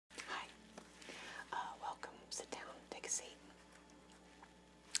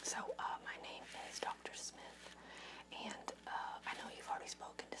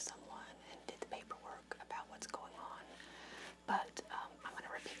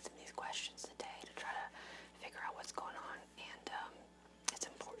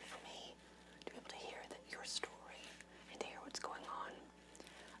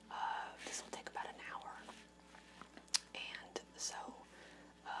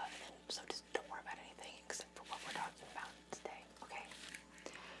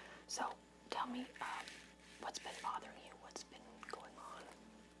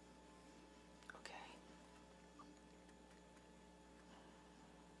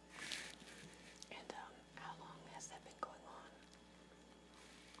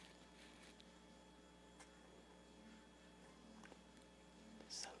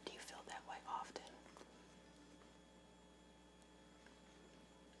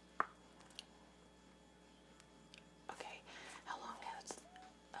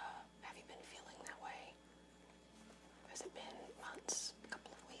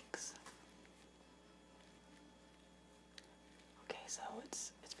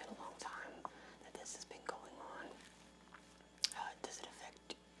it's been a long time that this has been going on. Does it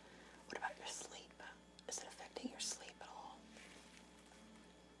affect? What about your sleep? Is it affecting your sleep at all?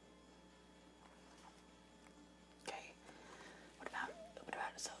 Okay. What about?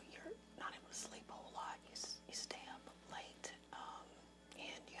 So you're not able to sleep a whole lot. You stay up late,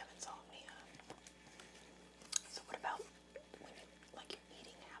 and you have insomnia. So what about when you, like your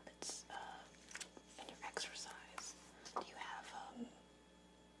eating habits and your exercise? Do you have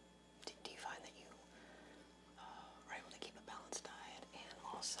do you find that you are able to keep a balanced diet and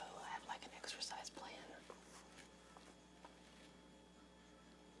also have like an exercise plan?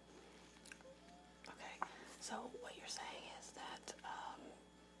 Okay, so what you're saying is that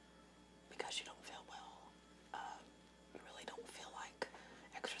because you don't feel well, you really don't feel like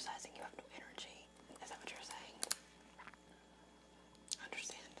exercising, you have no energy. Is that what you're saying? I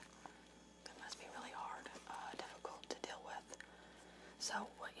understand. That must be really hard, difficult to deal with. So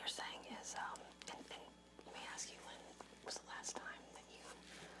what you're saying is, and let me ask you, when was the last time that you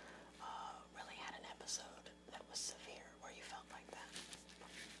really had an episode that was severe where you felt like that?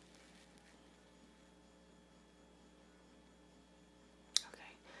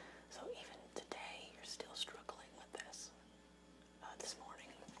 Okay, so even today you're still struggling with this morning.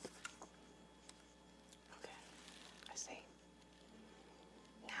 Okay, I see.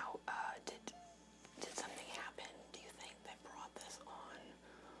 Now, did something happen, do you think, that brought this on?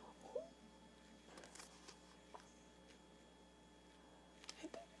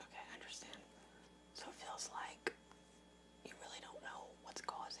 Okay, I understand. So it feels like you really don't know what's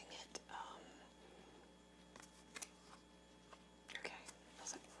causing it. Okay,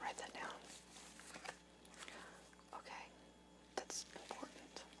 let's write that down. Okay, that's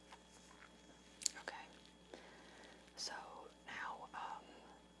important. Okay, so now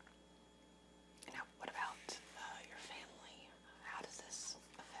what about your family? How does this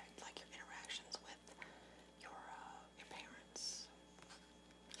affect like your interactions with your parents?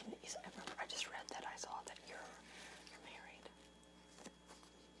 And I remember I just read that I saw that you're married.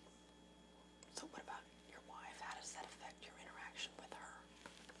 So what about your wife? How does that affect your interaction with her?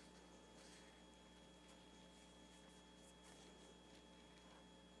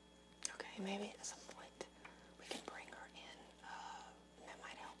 Okay, maybe at some point we can bring her in. That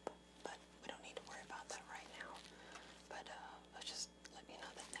might help, but we don't need to worry about that right now. But let's just let you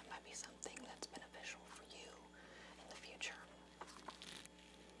know that that might be something that's beneficial for you in the future.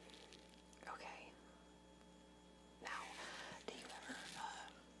 Okay. Now, do you ever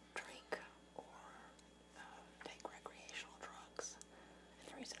drink or take recreational drugs? And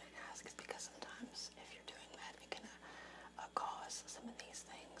the reason I ask is because sometimes if you're doing that, it can cause some of these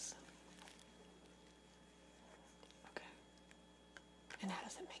things. Okay. And how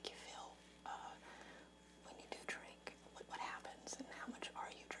does it make you feel when you do drink? What happens, and how much are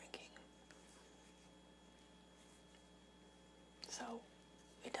you drinking? So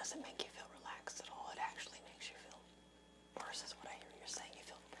it doesn't make you feel relaxed at all. It actually makes you feel worse, is what I hear you're saying. You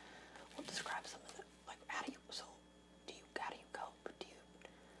feel. Well, describe some of the, like, how do you cope? Do you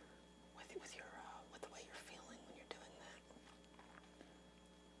with your with the way you're feeling when you're doing that?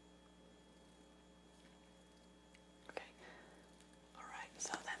 Okay. All right.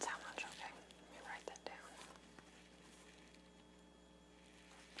 So that's how much. Okay. Let me write that down.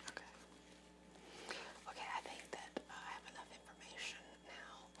 Okay. Okay. I think that I have enough information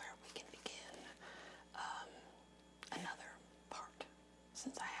now where we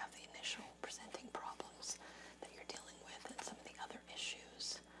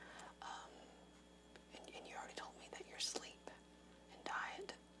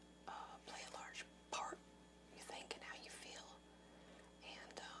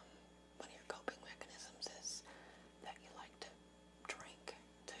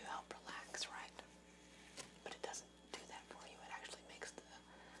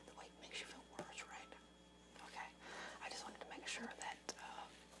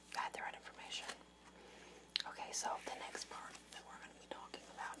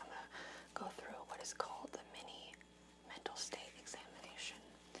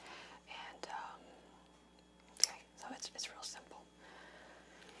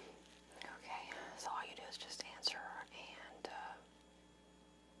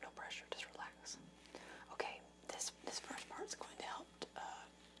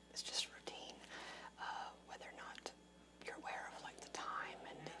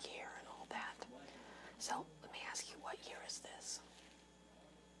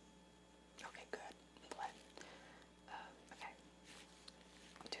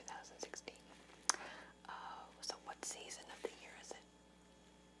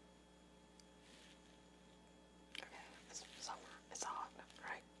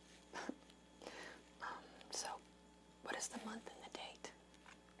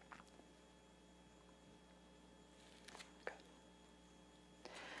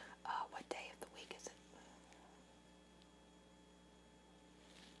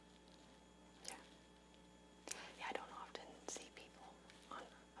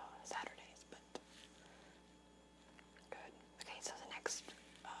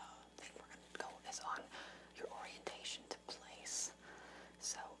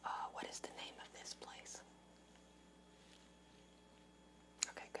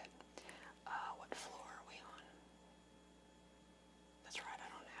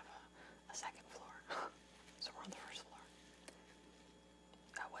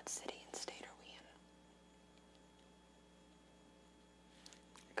what city and state are we in?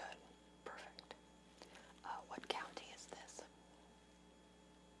 Good. Perfect. What county is this?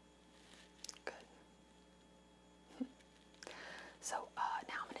 Good. So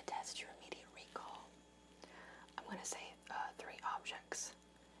now I'm going to test your immediate recall. I'm going to say 3 objects,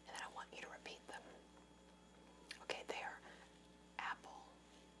 and then I want you to repeat them. Okay, they are apple,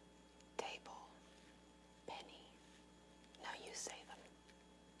 table, penny. Now you say them.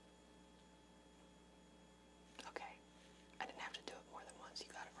 Okay, I didn't have to do it more than once. You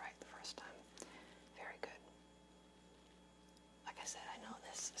got it right the first time. Very good. Like I said, I know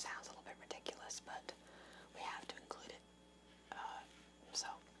this sounds a little bit ridiculous, but we have to include it.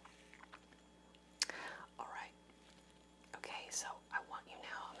 All right. Okay, so I want you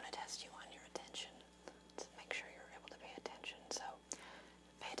now, I'm going to test you on your attention to make sure you're able to pay attention. So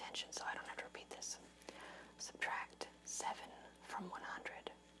pay attention so I don't have to repeat this. Subtract 7 from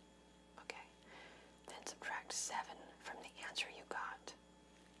 100. Okay. Then subtract 7 from the answer you got.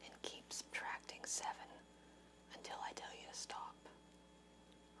 And keep subtracting 7 until I tell you to stop.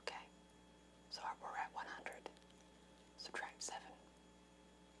 Okay. So we're at 100. Subtract 7.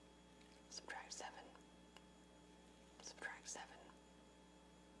 Subtract 7. Subtract 7.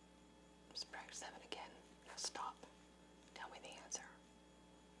 Subtract 7 again. Now stop. Tell me the answer.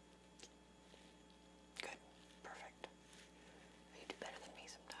 Good. Perfect. You do better than me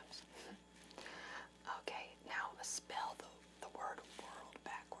sometimes. Okay, now spell the word world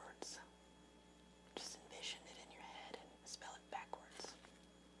backwards. Just envision it in your head and spell it backwards.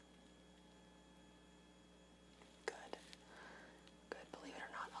 Good. Good. Believe it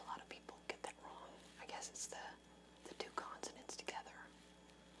or not, a lot of people get that wrong. I guess it's the 2 consonants together.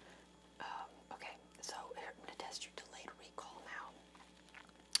 Okay, so here, I'm going to test your delayed recall now.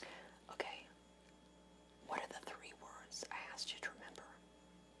 Okay, what are the 3 words I asked you to remember?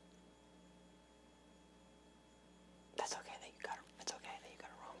 That's okay that you got it. It's okay that you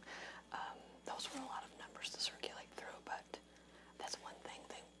got it wrong. Those were a lot of numbers to circulate through, but that's one thing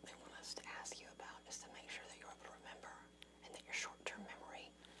they want us to ask you about, is to make sure that you're able to remember and that your short-term memory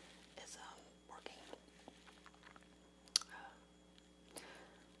is working.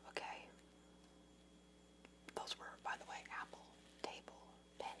 Okay. Those were, by the way, apple, table,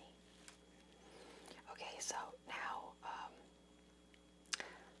 penny. Okay, so now,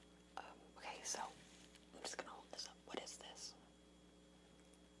 okay, so I'm just gonna hold this up. What is this?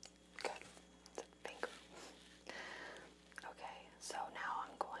 Good. It's a finger. Okay, so now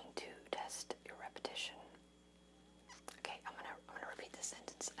I'm going to test your repetition. Okay, I'm gonna repeat the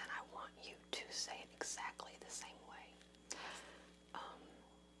sentence, and I want you to say it exactly the same way.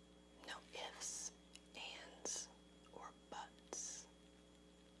 No ifs, ands, or buts.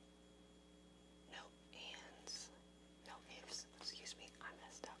 No ands, no ifs. Excuse me, I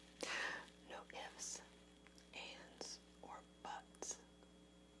messed up. No ifs, ands, or buts.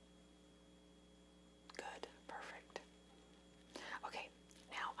 Good, perfect. Okay,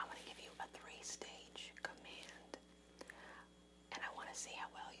 now I'm going to give you a 3-stage command, and I want to see how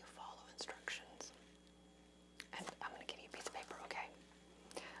well you follow instructions. And I'm going to give you a piece of paper, okay?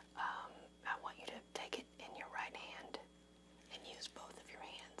 I want you to take it in your right hand and use both of your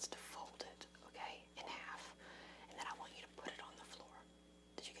hands to fold it, okay, in half. And then I want you to put it on the floor.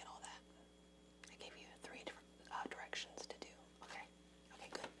 Did you get all that? I gave you 3 different directions to do, okay? Okay,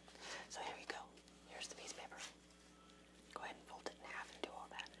 good. So here you go. Here's the piece of paper. Go ahead and fold it in half and do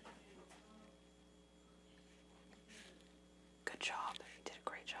all that. Good job. You did a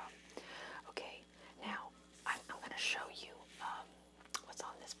great job. Okay, now I'm going to show you what's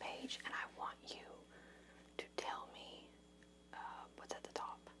on this page, and I want you to tell me what's at the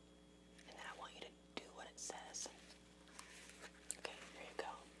top, and then I want you to do what it says. Okay, here you go.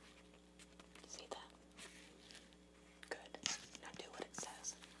 See that? Good. Now do what it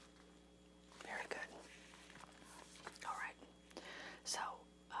says. Very good. All right. So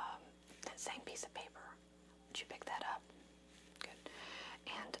that same piece of paper, would you pick that up? Good.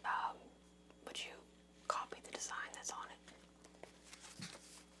 And would you copy the design that's on it?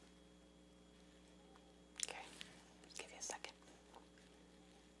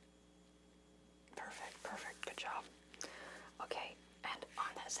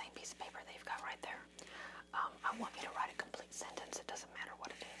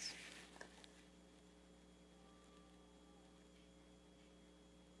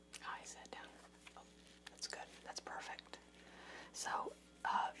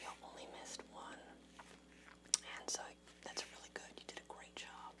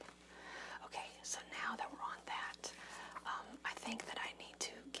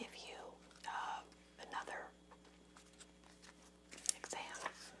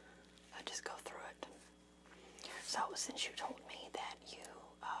 So since you told me that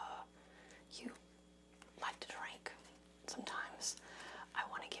you like to drink sometimes, I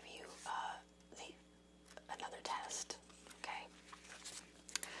want to give you another test. Okay.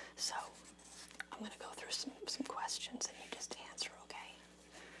 So I'm going to go through some questions and you just answer. Okay.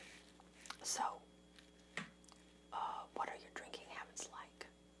 So, what are your drinking habits like,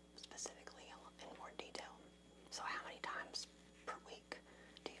 specifically in more detail? So how many times per week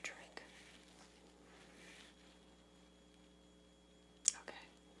do you drink? Okay.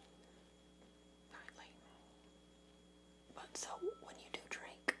 Nightly. But so when you do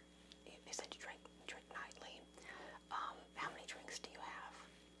drink, you said you drink nightly. How many drinks do you have?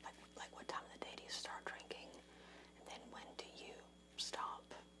 Like what time of the day do you start drinking? And then when do you stop?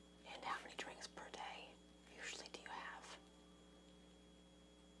 And how many drinks per day usually do you have?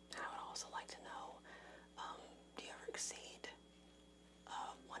 And I would also like to know, do you ever exceed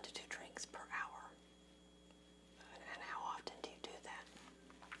 1 to 2 drinks per hour? And how often do you do that?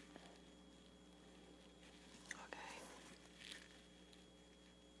 Okay.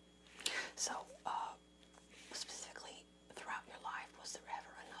 So, specifically throughout your life, was there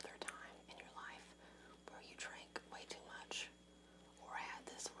ever another time in your life where you drank way too much or had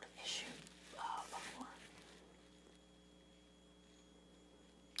this sort of issue before?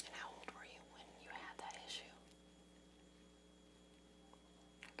 And how old were you when you had that issue?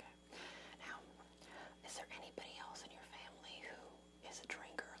 Okay. Now, is there anybody else in your family who is a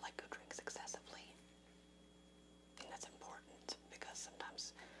drinker, like who drinks excessively? And that's important because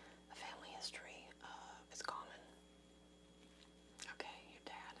sometimes a family history is common. Okay, your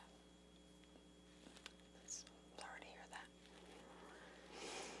dad. Sorry to hear that.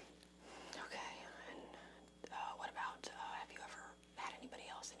 Okay, and what about, have you ever had anybody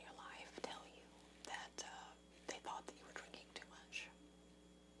else in your life tell you that they thought that you were drinking too much?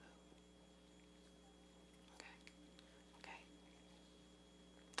 Okay, okay.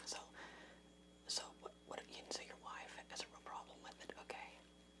 So so your wife has a real problem with it, okay.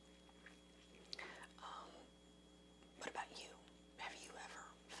 What about you? Have you ever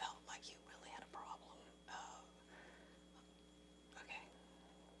felt like you really had a problem? Okay.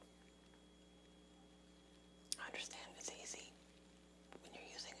 I understand it's easy when you're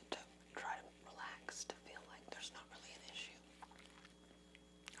using it to try to relax, to feel like there's not really an issue.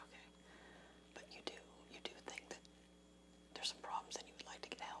 Okay. But you do think that there's some problems and you would like to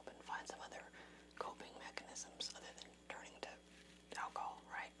get help and find some other coping mechanisms other than turning to alcohol,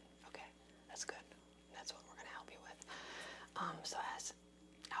 right? Okay. That's good. That's what we're going to help you with. So has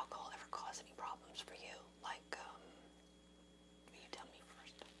alcohol ever caused any problems for you? Like, you tell me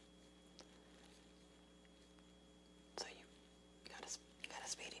first. So you got a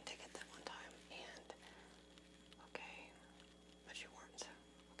speeding ticket that one time, and okay, but you weren't.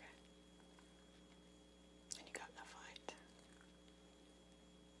 Okay. And you got in a fight.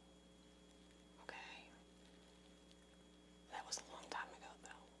 Okay. That was a long time ago,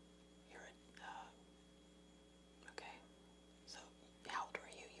 though. You're okay. So how old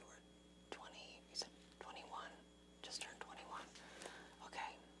were you? You were 20, you said 21, just turned 21.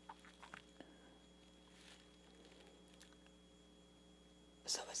 Okay.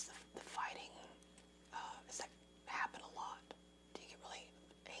 So is the fighting, does that happen a lot? Do you get really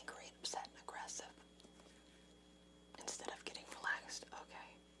angry and upset and aggressive instead of getting relaxed? Okay.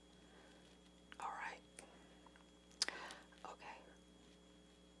 All right. Okay.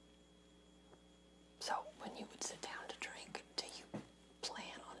 So when you would sit down to drink, do you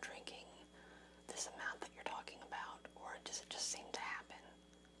plan on drinking this amount that you're talking about, or does it just seem to happen?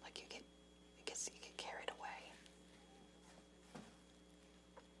 Like you get carried away?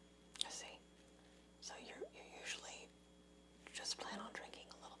 I see. So you usually just plan on drinking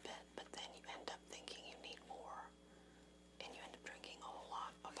a little bit, but then you end up thinking you need more, and you end up drinking a whole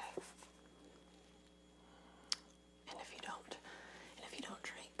lot. Okay. And if you don't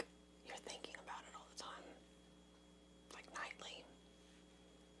drink, you're thinking about it all the time, like nightly.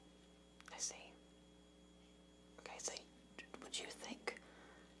 I see. Okay, so would you think?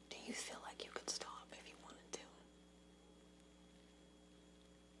 Do you feel like you could stop if you wanted to?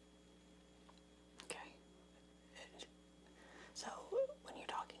 Okay. So when you're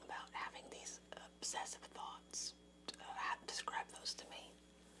talking about having these obsessive thoughts, describe those to me.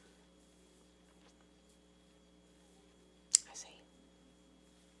 I see.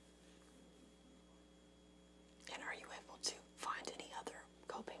 And are you able to find any other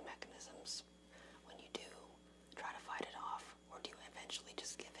coping mechanisms when you do try to fight it off, or do you eventually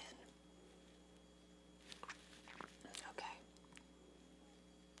just give in? Okay.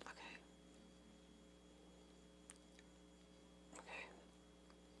 Okay. Okay.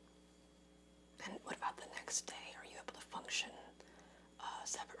 And what about the next next day? Are you able to function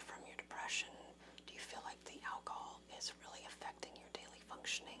separate from your depression? Do you feel like the alcohol is really affecting your daily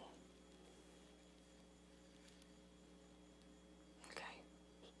functioning? Okay.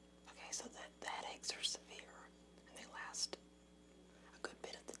 Okay, so the headaches are severe and they last a good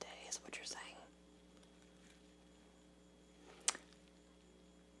bit of the day, is what you're saying.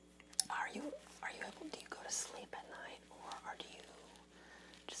 Are you able, do you go to sleep at night, or do you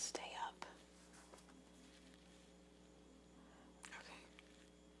just stay up? Okay.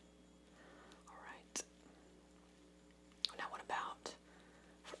 All right. Now what about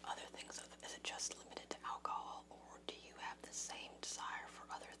for other things? Is it just limited to alcohol, or do you have the same desire for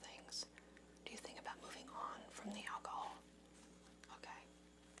other things? Do you think about moving on from the alcohol? Okay.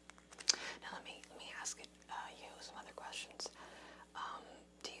 Now let me ask you some other questions.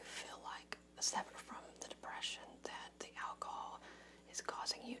 Do you feel like, separate from the depression, that the alcohol is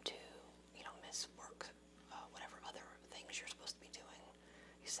causing you to, miss work, whatever other things you're supposed to be doing?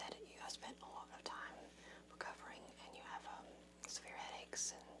 You said you have spent a lot of time recovering, and you have severe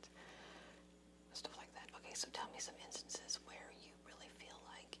headaches and stuff like that. Okay, so tell me some instances where you really feel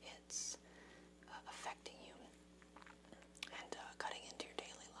like it's affecting you and cutting into your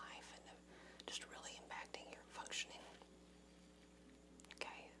daily life and just really impacting your functioning.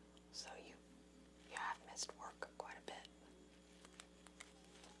 Okay, so you have missed work quite a bit.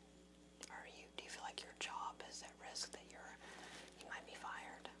 Do you feel like your job is at risk, that you might be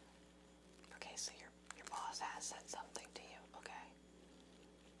fired? Okay, so your boss has said something to you. Okay.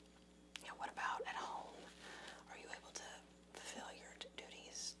 Now, what about at home? Are you able to fulfill your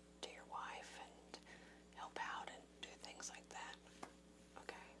duties to your wife and help out and do things like that?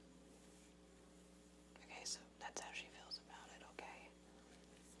 Okay. Okay, so that's how she feels about it. Okay.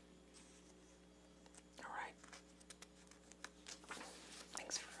 All right.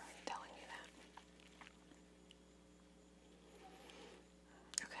 Thanks for telling me that.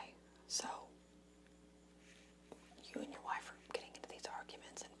 Okay, so you and your wife are getting into these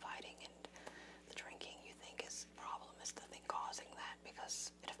arguments and fighting, and the drinking you think is the problem, is the thing causing that,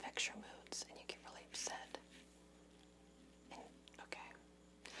 because it affects your moods and you get really upset. And okay,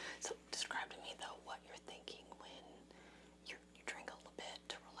 so describe to me though what you're thinking when you drink a little bit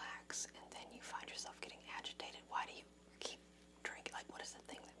to relax, and then you find yourself getting agitated. Why do you keep drinking? Like, what is the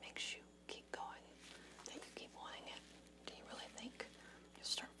thing that makes you keep going, that you keep wanting it? Do you really think you'll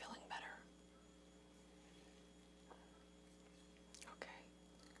start feeling better? Okay,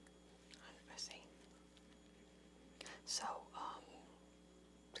 I see. So,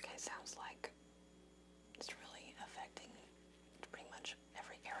 okay, sounds like it's really affecting pretty much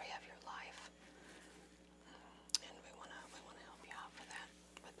every area of your life, and we wanna help you out with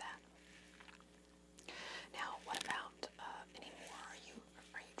that. Now, what about anymore? Are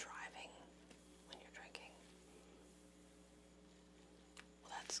you driving when you're drinking?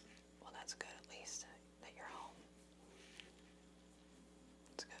 Well, that's good, at least that you're home.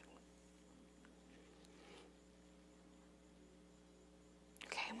 That's good.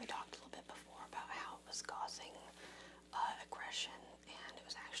 Okay, and we talked a little bit before about how it was causing aggression, and it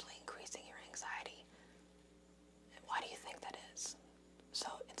was actually increasing your anxiety. Why do you think that is? So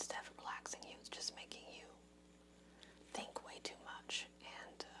instead of relaxing you, it's just making you think way too much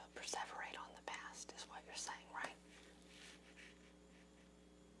and perseverate on the past, is what you're saying, right?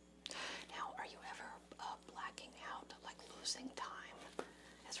 Now, are you ever blacking out, like losing time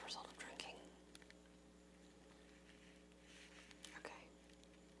as a result of drinking? Okay.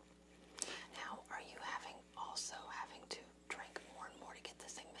 Now, are you also having to drink more and more to get the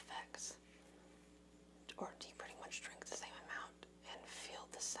same effects? Or do you pretty much drink the same amount and feel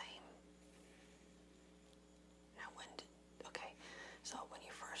the same? Now, okay, so when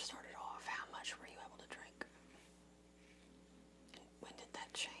you first started off, how much were you able to drink? And when did that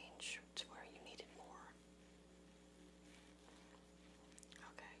change to where you needed more?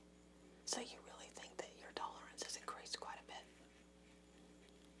 Okay, so you really think that your tolerance has increased quite a bit?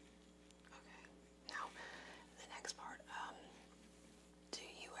 Okay, now, the next part, do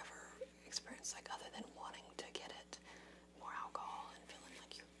you ever experience, like, other than wanting to get it, more alcohol and feeling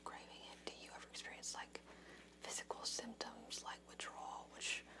like you're craving it, do you ever experience, like, physical symptoms like withdrawal,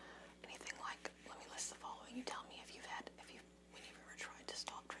 anything like, let me list the following. You tell me when you've ever tried to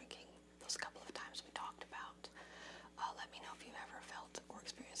stop drinking, those couple of times we talked about. Let me know if you've ever felt or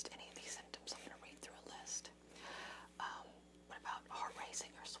experienced any of these symptoms. I'm going to read through a list. What about heart racing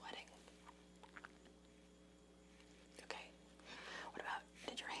or sweating? Okay. What about,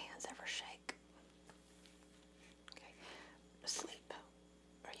 did your hands ever shake? Okay. Sleep.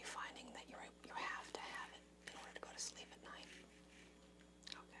 Are you finding that you have to have it in order to go to sleep at night?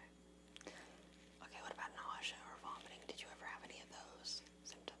 Okay. Okay, what about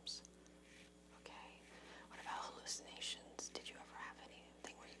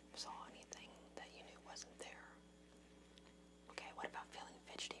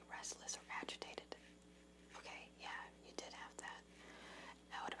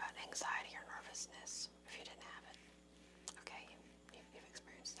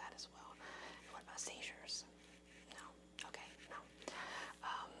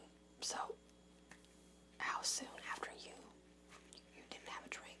So, how soon